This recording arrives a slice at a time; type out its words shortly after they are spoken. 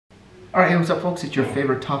Alright, hey, what's up folks? It's your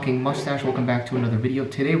favorite talking mustache. Welcome back to another video.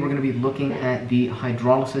 Today we're going to be looking at the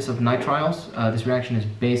hydrolysis of nitriles. This reaction is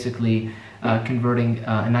basically converting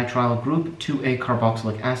a nitrile group to a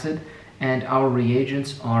carboxylic acid, and our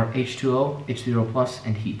reagents are H2O, H3O+,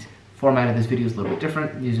 and heat. Format of this video is a little bit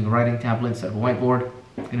different. I'm using a writing tablet instead of a whiteboard.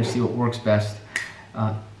 I'm going to see what works best.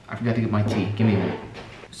 I forgot to get my tea. Give me a minute.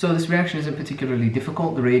 So this reaction isn't particularly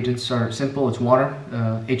difficult. The reagents are simple. It's water,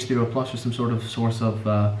 H3O+, or some sort of source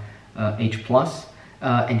of H+,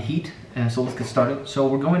 and heat. So let's get started. So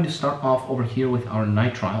we're going to start off over here with our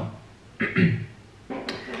nitrile.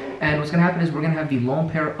 And what's going to happen is we're going to have the lone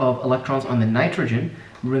pair of electrons on the nitrogen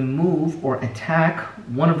remove or attack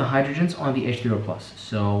one of the hydrogens on the H3O+.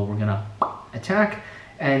 So we're going to attack,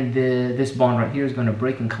 and this bond right here is going to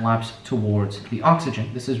break and collapse towards the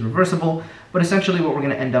oxygen. This is reversible, but essentially what we're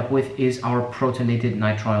going to end up with is our protonated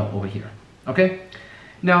nitrile over here. Okay?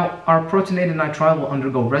 Now, our protonated nitrile will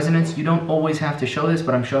undergo resonance. You don't always have to show this,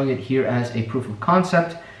 but I'm showing it here as a proof of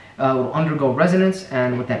concept. It will undergo resonance,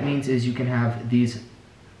 and what that means is you can have this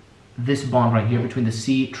bond right here between the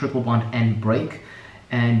C triple bond N break,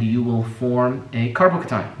 and you will form a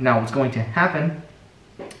carbocation. Now, what's going to happen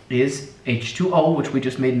is H2O, which we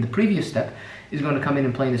just made in the previous step, is going to come in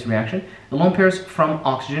and play in this reaction. The lone pairs from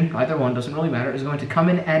oxygen, either one, doesn't really matter, is going to come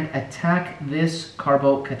in and attack this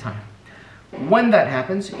carbocation. When that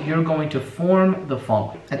happens, you're going to form the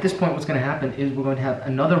following. At this point, what's going to happen is we're going to have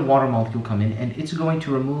another water molecule come in, and it's going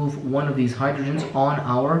to remove one of these hydrogens on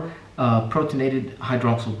our protonated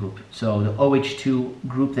hydroxyl group. So the OH2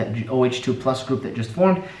 group, that OH2 plus group that just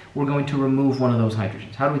formed, we're going to remove one of those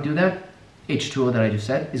hydrogens. How do we do that? H2O that I just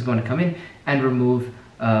said is going to come in and remove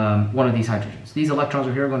one of these hydrogens. These electrons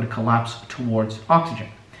are here going to collapse towards oxygen.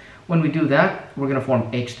 When we do that, we're going to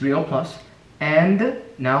form H3O+, and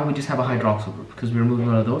now we just have a hydroxyl group because we removed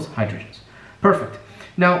one of those hydrogens. Perfect.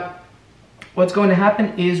 Now, what's going to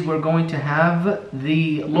happen is we're going to have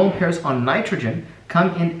the lone pairs on nitrogen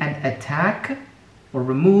come in and attack or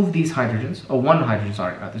remove these hydrogens, or one hydrogen,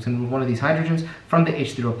 sorry, there's going to remove one of these hydrogens from the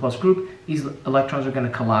H3O+ group. These electrons are going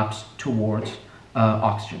to collapse towards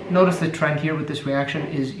oxygen. Notice the trend here with this reaction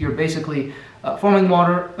is you're basically forming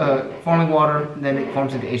water, then it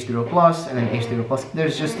forms into H3O+, and then H3O+.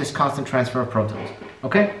 There's just this constant transfer of protons.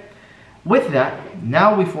 Okay? With that,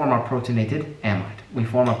 now we form our protonated amide.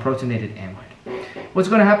 What's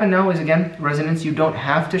going to happen now is, again, resonance. You don't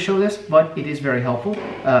have to show this, but it is very helpful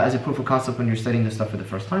as a proof of concept when you're studying this stuff for the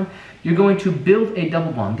first time. You're going to build a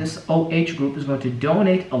double bond. This OH group is going to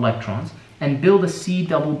donate electrons and build a C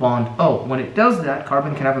double bond O. When it does that,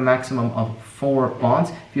 carbon can have a maximum of 4 bonds.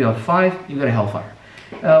 If you have 5, you got a hellfire.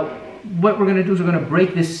 What we're going to do is we're going to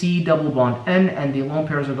break this C double bond N, and the lone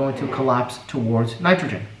pairs are going to collapse towards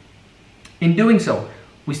nitrogen. In doing so,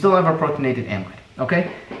 we still have our protonated amide.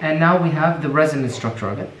 Okay? And now we have the resonance structure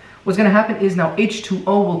of it. What's going to happen is now H2O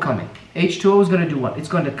will come in. H2O is going to do what? It's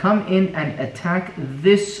going to come in and attack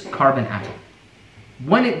this carbon atom.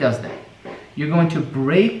 When it does that, you're going to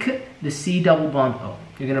break the C double bond O.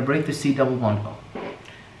 You're going to break the C double bond O.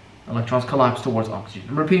 Electrons collapse towards oxygen.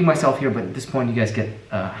 I'm repeating myself here, but at this point you guys get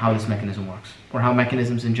how this mechanism works, or how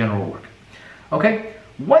mechanisms in general work. Okay?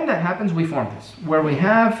 When that happens, we form this, where we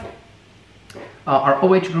have our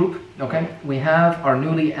OH group, okay? We have our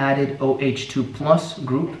newly added OH2 plus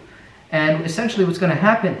group, and essentially what's going to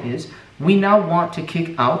happen is we now want to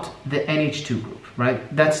kick out the NH2 group,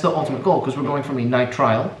 right? That's the ultimate goal, because we're going from a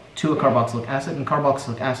nitrile to a carboxylic acid, and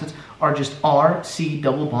carboxylic acids are just R, C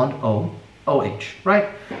double bond O, OH, right?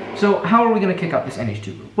 So how are we going to kick out this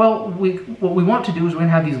NH2 group? Well, what we want to do is we're going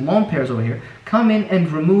to have these lone pairs over here come in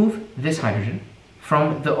and remove this hydrogen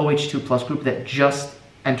from the OH2 plus group that just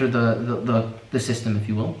enter the system, if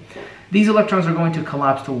you will. These electrons are going to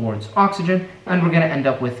collapse towards oxygen, and we're going to end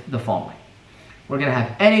up with the following. We're going to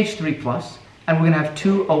have NH3+, and we're going to have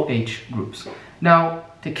 2 OH groups. Now,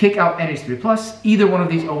 to kick out NH3+, either one of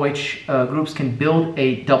these OH groups can build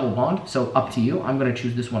a double bond, so up to you. I'm going to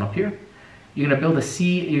choose this one up here. You're going to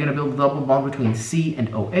build a double bond between C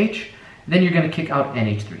and OH, then you're going to kick out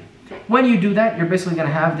NH3. When you do that, you're basically going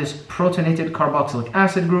to have this protonated carboxylic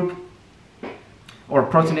acid group, or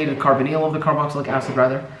protonated carbonyl of the carboxylic acid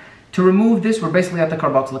rather. To remove this, we're basically at the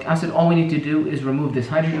carboxylic acid. All we need to do is remove this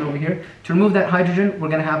hydrogen over here. To remove that hydrogen, we're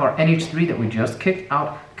going to have our NH3 that we just kicked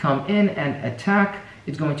out come in and attack.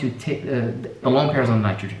 It's going to take the lone pairs on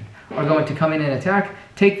nitrogen are going to come in and attack,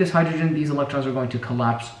 take this hydrogen. These electrons are going to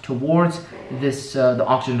collapse towards this the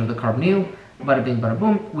oxygen of the carbonyl. Bada bing, bada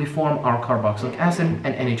boom. We form our carboxylic acid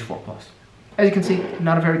and NH4+. As you can see,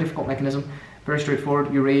 not a very difficult mechanism. Very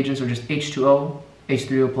straightforward. Your reagents are just H2O,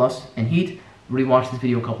 H3O+, and heat. Rewatch this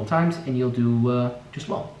video a couple times and you'll do just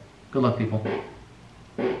well. Good luck, people.